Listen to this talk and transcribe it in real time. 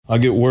I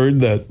get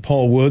word that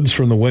Paul Woods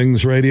from the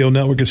Wings Radio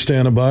Network is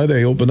standing by.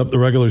 They open up the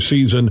regular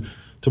season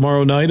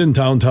tomorrow night in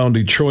downtown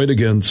Detroit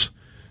against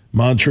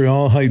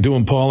Montreal. How you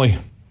doing, Paulie?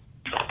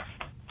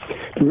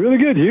 Really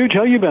good, Huge.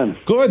 How you been?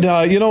 Good.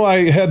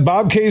 I had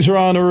Bob Kaiser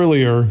on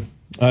earlier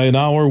in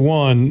hour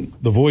one,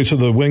 the voice of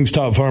the Wings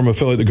top farm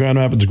affiliate, the Grand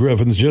Rapids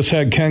Griffins. Just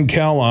had Ken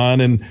Kal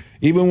on, and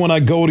even when I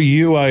go to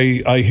you,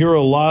 I hear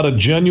a lot of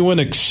genuine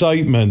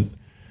excitement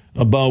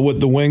about what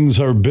the Wings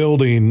are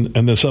building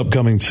in this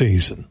upcoming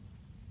season.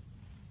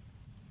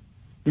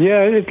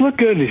 Yeah, it looked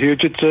good, Huge.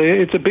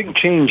 It's a big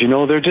change.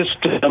 They're just,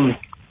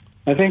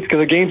 I think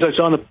the games I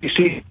saw on the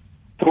PC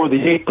for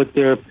the 8, but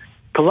they're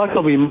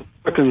collectively more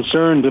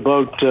concerned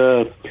about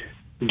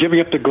giving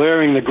up the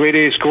grade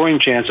A scoring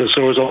chances. So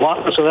there's a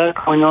lot less of that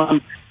going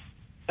on.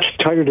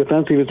 Tighter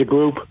defensive as a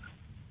group.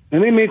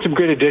 And they made some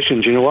great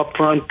additions, up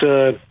front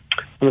on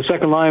the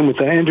second line with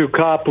Andrew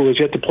Kopp, who has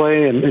yet to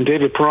play, and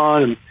David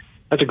Perron. And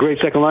that's a great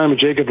second line with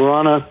Jacob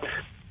Vrana.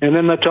 And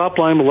then the top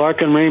line with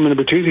Larkin, Raymond,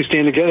 and Bertuzzi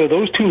staying together.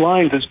 Those two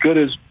lines as good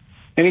as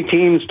any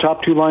team's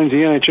top two lines in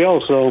the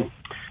NHL. So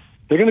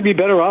they're going to be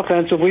better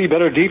offensively,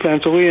 better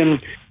defensively, and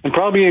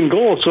probably in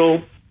goal.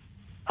 So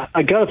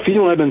I got a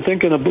feeling, I've been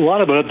thinking a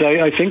lot about it,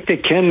 I think they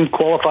can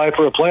qualify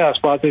for a playoff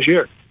spot this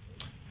year.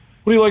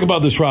 What do you like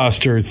about this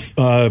roster?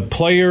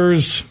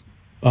 Players,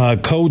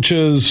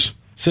 coaches,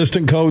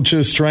 assistant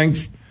coaches,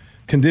 strength,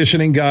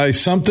 conditioning guys,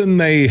 something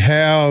they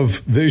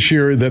have this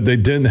year that they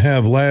didn't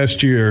have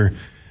last year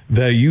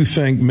that you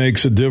think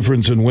makes a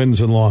difference in wins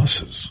and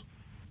losses?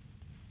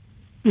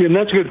 Yeah, and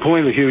that's a good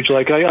point, Huge.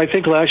 I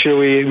think last year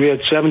we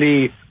had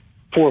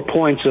 74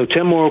 points, so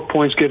 10 more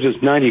points gives us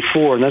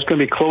 94, and that's going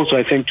to be close,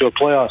 I think, to a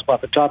playoff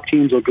spot. The top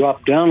teams will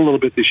drop down a little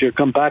bit this year,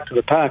 come back to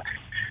the pack.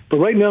 But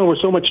right now we're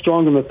so much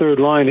stronger in the third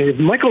line. If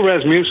Michael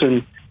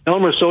Rasmussen,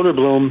 Elmer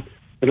Soderblom,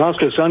 and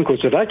Oscar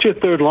Sundqvist, if that's your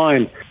third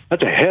line,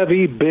 that's a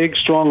heavy, big,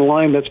 strong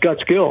line that's got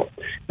skill.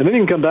 And then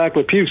you can come back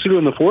with Pius Suter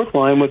in the fourth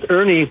line with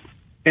Ernie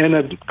and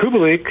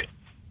Kubalik,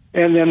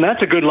 and then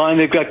that's a good line.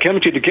 They've got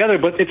chemistry together,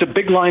 but it's a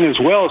big line as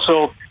well.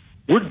 So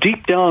we're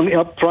deep down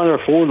up front of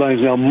our forward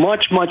lines now,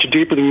 much, much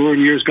deeper than we were in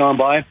years gone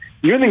by.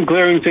 The other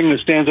glaring thing that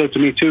stands out to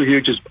me, too,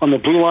 Huge, is on the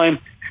blue line,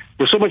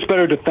 we're so much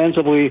better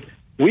defensively.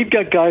 We've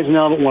got guys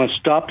now that want to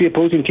stop the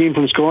opposing team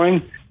from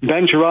scoring.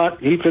 Ben Chiarot,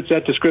 he fits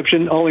that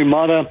description. Olli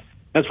Maatta,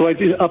 that's right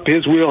up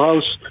his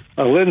wheelhouse.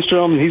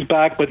 Lindstrom, he's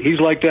back, but he's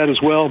like that as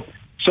well.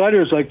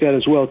 Seider's like that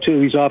as well, too.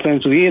 He's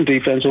offensively and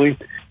defensively.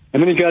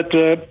 And then you got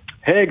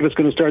Haig that's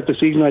going to start the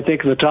season, I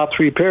think, in the top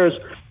three pairs.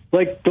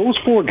 Those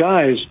four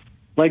guys,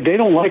 they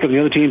don't like it when the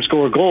other team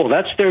score a goal.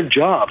 That's their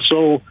job.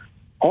 So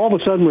all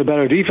of a sudden we're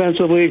better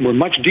defensively. We're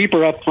much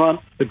deeper up front.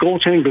 The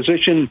goaltending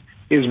position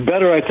is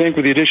better, I think,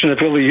 with the addition of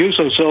Ville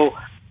Husso. So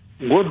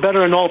we're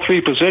better in all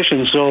three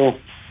positions. So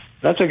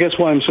that's, I guess,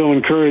 why I'm so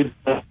encouraged.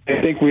 I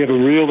think we have a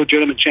real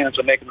legitimate chance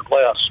of making the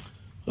playoffs.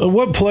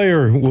 What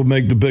player will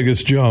make the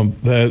biggest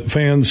jump that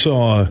fans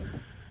saw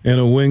in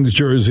a Wings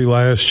jersey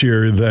last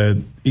year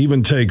that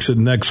even takes it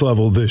next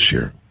level this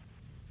year?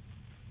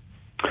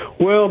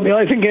 Well,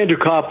 I think Andrew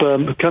Kopp,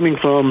 coming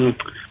from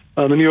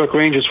the New York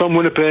Rangers, from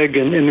Winnipeg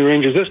and the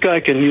Rangers, this guy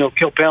can,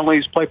 kill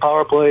penalties, play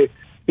power play.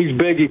 He's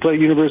big. He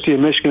played University of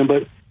Michigan,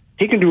 but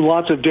he can do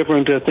lots of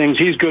different things.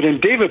 He's good. And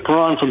David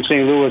Perron from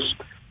St. Louis,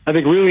 I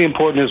think really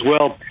important as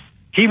well.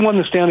 He won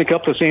the Stanley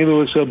Cup for St.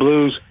 Louis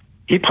Blues.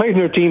 He played in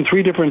their team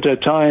 3 different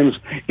times.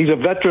 He's a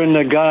veteran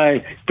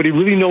guy, but he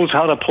really knows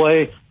how to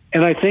play.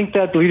 And I think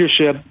that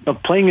leadership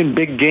of playing in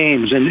big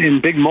games and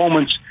in big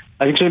moments,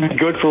 I think it's going to be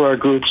good for our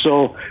group.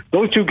 So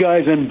those two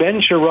guys, and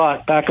Ben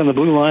Chiarot back on the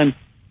blue line,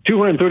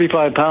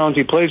 235 pounds.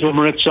 He plays with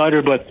Moritz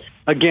Seider, but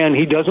again,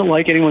 he doesn't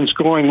like anyone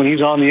scoring when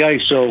he's on the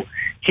ice. So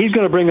he's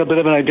going to bring a bit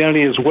of an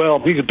identity as well.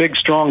 He's a big,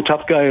 strong,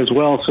 tough guy as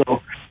well.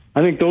 So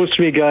I think those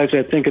three guys,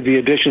 I think of the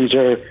additions,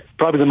 are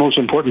probably the most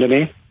important to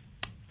me.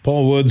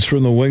 Paul Woods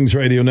from the Wings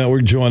Radio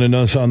Network joining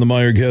us on the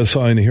Meyer Guest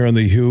Line here on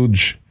the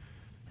Huge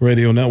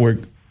Radio Network.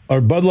 Our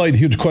Bud Light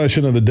Huge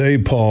question of the day,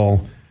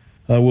 Paul.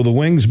 Will the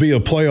Wings be a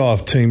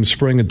playoff team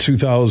spring of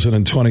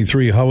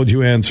 2023? How would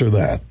you answer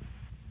that?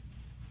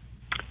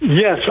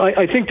 Yes,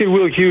 I think they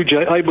will, Huge.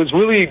 I was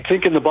really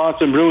thinking the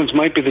Boston Bruins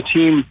might be the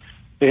team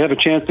they have a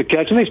chance to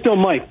catch, and they still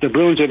might. The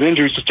Bruins have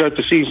injuries to start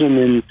the season,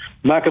 and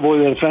McAvoy,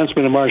 the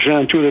defenseman, and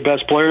Marchand, two of their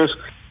best players.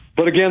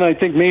 But again, I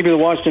think maybe the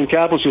Washington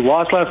Capitals, who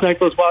lost last night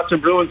to those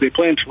Boston Bruins, they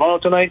play in Toronto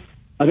tonight.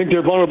 I think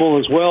they're vulnerable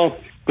as well.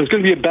 But it's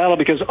going to be a battle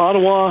because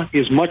Ottawa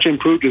is much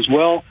improved as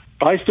well.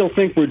 I still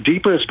think we're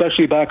deeper,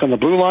 especially back on the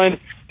blue line.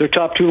 Their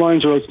top two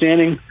lines are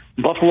outstanding.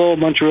 Buffalo,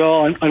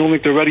 Montreal, I don't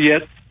think they're ready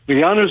yet.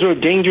 The Islanders are a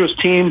dangerous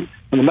team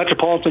on the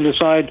Metropolitan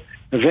side.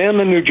 Them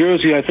and New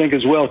Jersey, I think,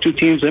 as well. Two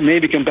teams that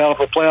maybe can battle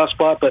for a playoff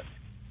spot. But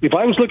if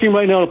I was looking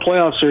right now at a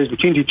playoff series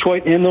between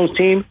Detroit and those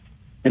teams,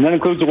 and that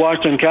includes the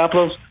Washington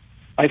Capitals,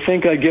 I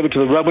think I'd give it to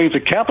the Red Wings. The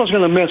Capitals are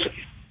going to miss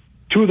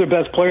two of their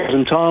best players,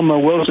 and Tom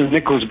Wilson and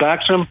Nicholas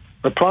Backstrom,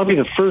 are probably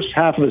the first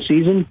half of the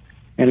season.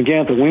 And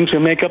again, if the Wings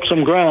can make up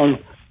some ground,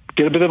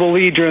 get a bit of a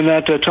lead during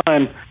that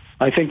time,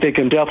 I think they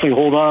can definitely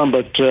hold on.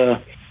 But,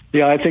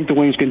 I think the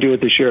Wings can do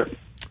it this year.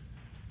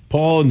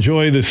 Paul,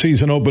 enjoy the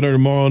season opener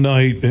tomorrow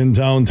night in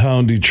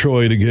downtown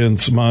Detroit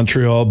against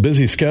Montreal.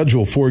 Busy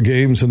schedule, 4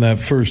 games in that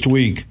first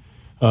week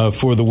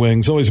for the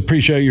Wings. Always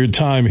appreciate your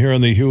time here on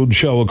the Huge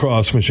Show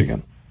across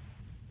Michigan.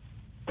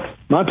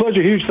 My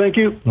pleasure, Huge. Thank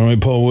you. All right,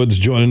 Paul Woods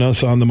joining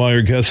us on the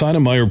Meijer Guest Line.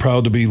 And Meijer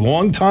proud to be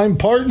longtime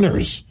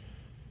partners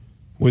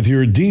with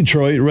your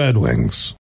Detroit Red Wings.